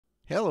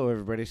Hello,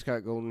 everybody.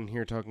 Scott Golden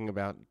here talking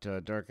about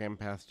Dark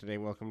Empath today.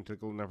 Welcome to the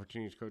Golden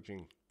Opportunities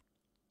Coaching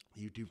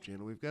YouTube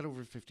channel. We've got over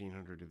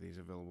 1,500 of these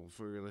available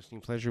for your listening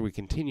pleasure. We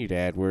continue to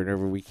add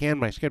wherever we can.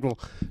 My schedule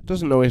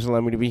doesn't always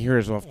allow me to be here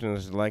as often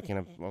as I'd like, and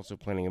I'm also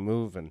planning a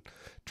move and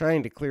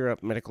trying to clear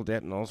up medical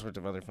debt and all sorts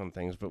of other fun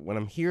things. But when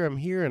I'm here,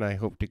 and I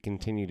hope to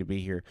continue to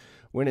be here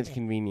when it's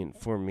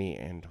convenient for me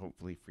and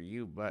hopefully for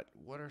you. But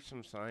what are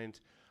some signs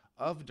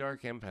of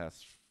dark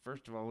empaths?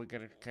 First of all, we've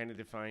got to kind of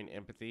define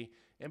empathy.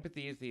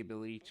 Empathy is the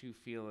ability to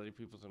feel other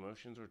people's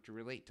emotions or to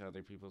relate to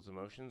other people's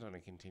emotions on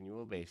a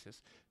continual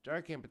basis.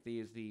 Dark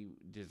empathy is the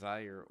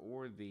desire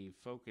or the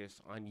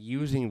focus on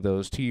using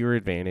those to your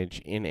advantage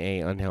in a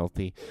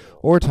unhealthy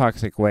or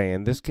toxic way,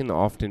 and this can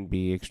often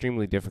be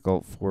extremely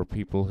difficult for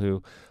people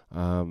who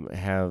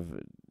have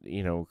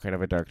kind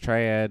of a dark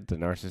triad, the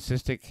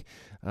narcissistic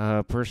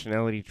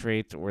personality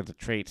traits, or the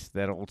traits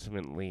that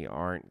ultimately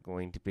aren't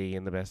going to be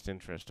in the best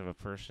interest of a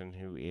person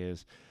who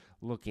is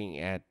looking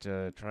at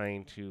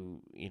trying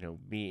to,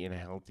 be in a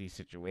healthy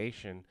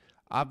situation.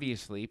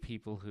 Obviously,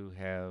 people who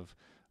have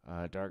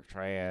dark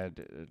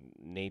triad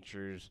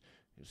natures,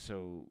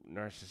 so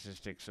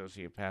narcissistic,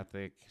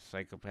 sociopathic,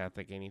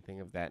 psychopathic,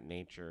 anything of that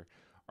nature,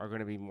 are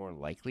going to be more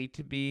likely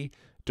to be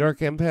dark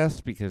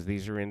empaths because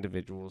these are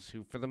individuals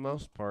who, for the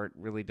most part,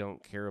 really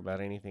don't care about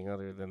anything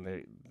other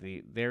than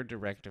their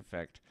direct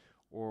effect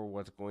or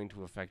what's going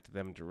to affect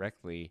them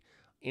directly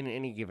in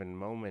any given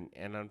moment.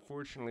 And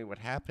unfortunately, what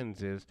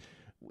happens is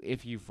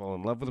if you fall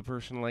in love with a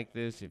person like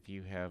this, if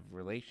you have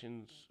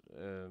relations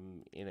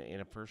in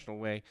a personal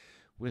way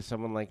with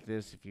someone like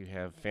this, if you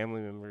have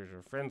family members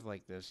or friends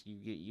like this, you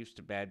get used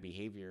to bad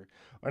behavior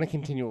on a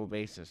continual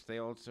basis. They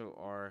also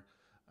are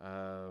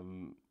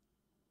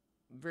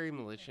very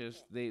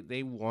malicious.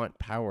 They want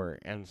power,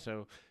 and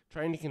so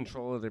trying to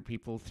control other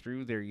people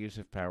through their use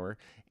of power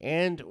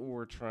and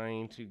or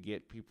trying to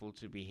get people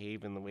to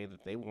behave in the way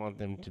that they want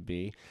them to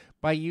be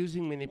by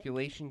using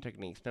manipulation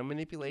techniques. Now,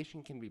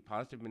 manipulation can be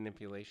positive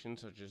manipulation,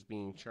 such as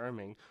being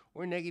charming,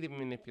 or negative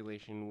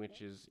manipulation,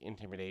 which is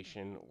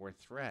intimidation or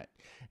threat.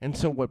 And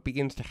so what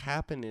begins to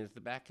happen is the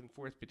back and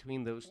forth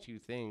between those two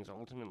things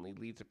ultimately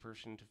leads a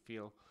person to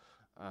feel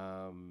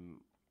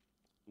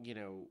you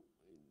know,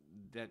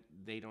 that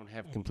they don't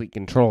have complete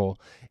control,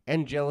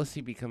 and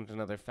jealousy becomes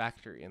another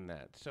factor in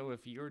that. So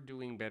if you're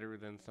doing better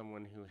than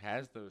someone who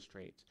has those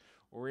traits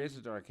or is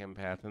a dark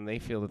empath and they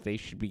feel that they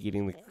should be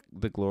getting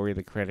the glory,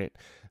 the credit,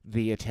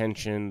 the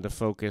attention, the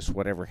focus,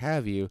 whatever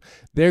have you,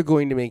 they're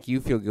going to make you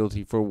feel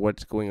guilty for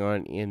what's going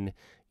on in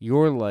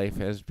your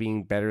life as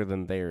being better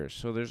than theirs.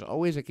 So there's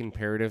always a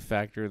comparative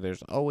factor.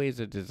 There's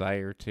always a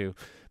desire to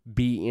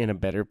be in a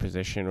better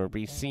position or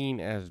be seen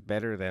as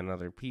better than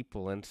other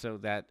people. And so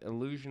that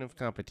illusion of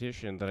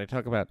competition that I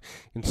talk about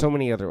in so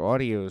many other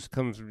audios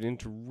comes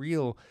into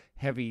real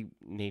heavy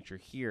nature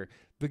here.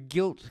 The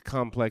guilt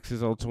complex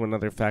is also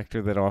another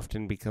factor that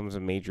often becomes a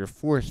major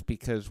force,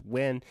 because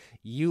when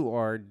you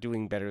are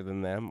doing better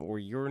than them, or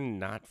you're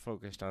not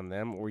focused on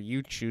them, or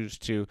you choose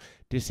to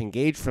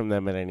disengage from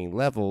them at any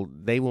level,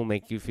 they will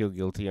make you feel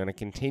guilty on a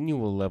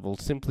continual level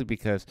simply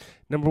because,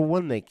 number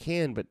one, they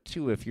can, but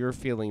two, if you're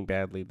feeling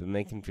badly, then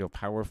they can feel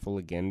powerful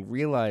again.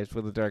 Realize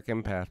with a dark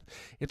empath,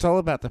 it's all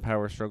about the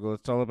power struggle.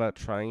 It's all about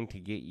trying to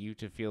get you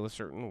to feel a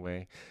certain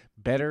way,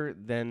 better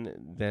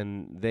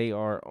than they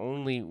are,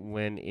 only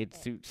when it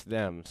suits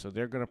them. So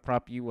they're going to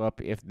prop you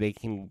up if they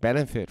can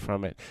benefit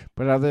from it.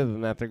 But other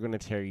than that, they're going to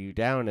tear you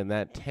down, and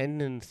that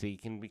tendency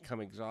can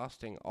become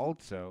exhausting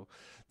also.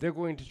 They're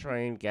going to try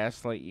and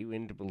gaslight you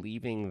into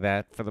believing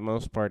that, for the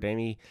most part,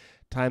 any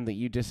time that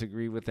you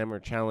disagree with them or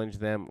challenge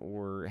them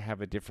or have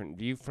a different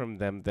view from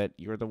them, that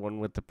you're the one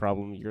with the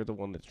problem, you're the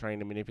one that's trying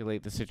to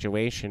manipulate the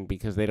situation,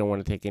 because they don't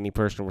want to take any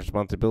personal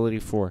responsibility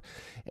for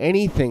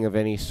anything of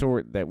any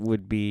sort that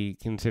would be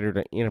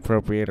considered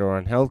inappropriate or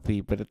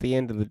unhealthy. But at the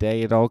end of the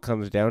day, it all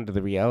comes down to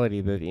the reality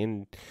that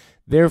in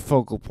their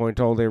focal point,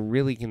 all they're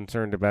really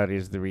concerned about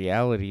is the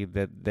reality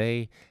that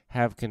they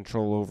have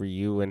control over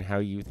you and how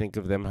you think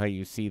of them, how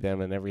you see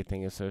them, and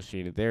everything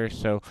associated there.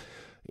 So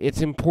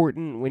it's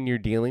important when you're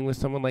dealing with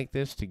someone like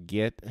this to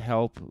get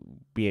help,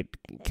 be it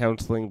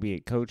counseling, be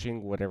it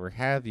coaching, whatever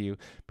have you,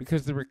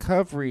 because the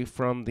recovery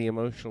from the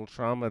emotional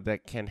trauma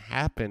that can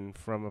happen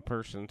from a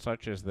person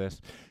such as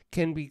this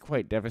can be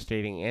quite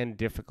devastating and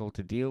difficult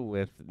to deal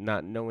with.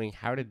 Not knowing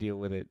how to deal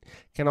with it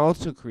can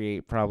also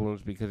create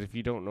problems, because if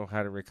you don't know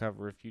how to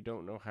recover, if you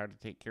don't know how to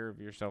take care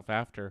of yourself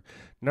after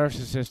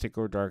narcissistic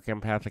or dark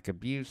empathic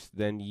abuse,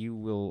 then you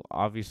will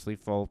obviously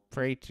fall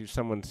prey to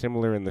someone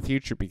similar in the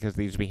future, because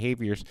these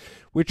behaviors,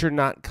 which are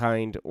not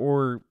kind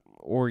or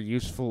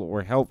useful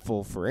or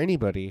helpful for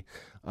anybody,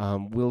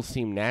 will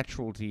seem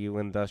natural to you,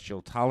 and thus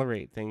you'll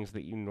tolerate things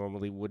that you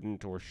normally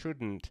wouldn't or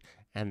shouldn't,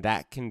 and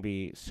that can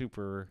be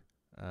super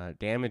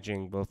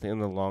damaging both in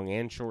the long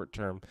and short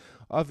term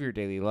of your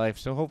daily life.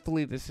 So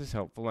hopefully this is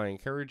helpful. I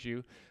encourage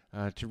you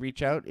to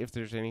reach out if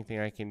there's anything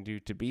I can do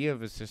to be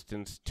of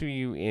assistance to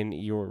you in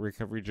your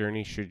recovery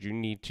journey, should you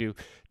need to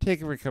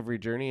take a recovery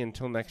journey.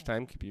 Until next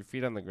time, keep your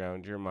feet on the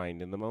ground, your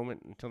mind in the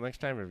moment. Until next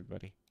time,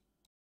 everybody.